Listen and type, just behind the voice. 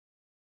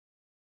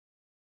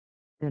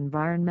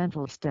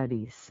Environmental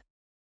Studies.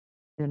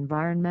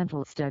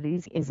 Environmental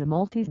studies is a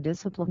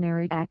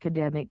multidisciplinary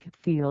academic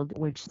field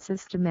which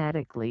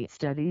systematically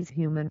studies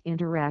human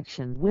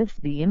interaction with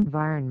the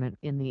environment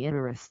in the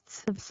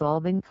interests of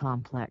solving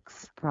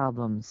complex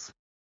problems.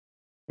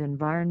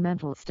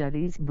 Environmental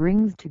studies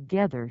brings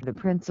together the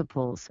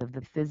principles of the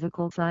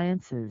physical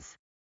sciences,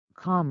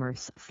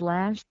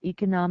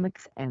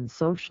 commerce/economics and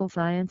social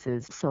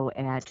sciences so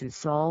as to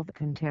solve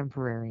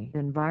contemporary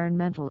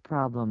environmental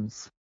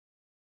problems.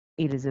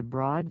 It is a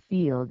broad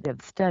field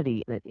of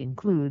study that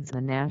includes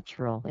the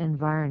natural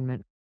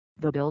environment,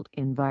 the built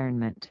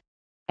environment,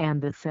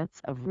 and the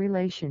sets of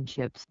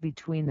relationships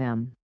between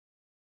them.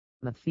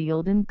 The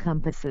field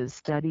encompasses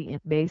study in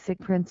basic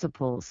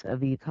principles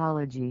of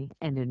ecology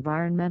and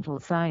environmental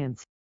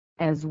science,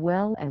 as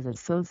well as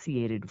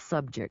associated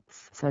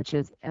subjects such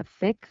as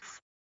ethics,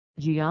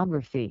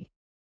 geography,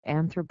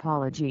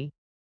 anthropology,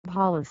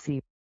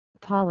 policy,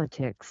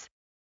 politics,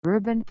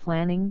 urban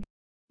planning,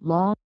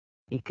 law,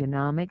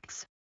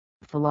 economics,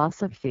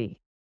 philosophy,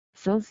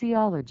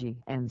 sociology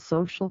and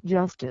social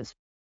justice,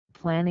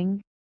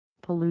 planning,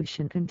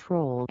 pollution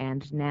control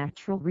and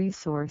natural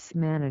resource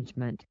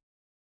management.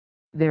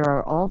 There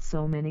are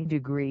also many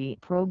degree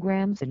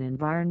programs in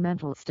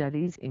environmental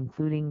studies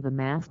including the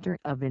Master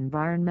of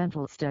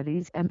Environmental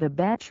Studies and the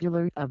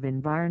Bachelor of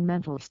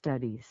Environmental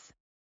Studies.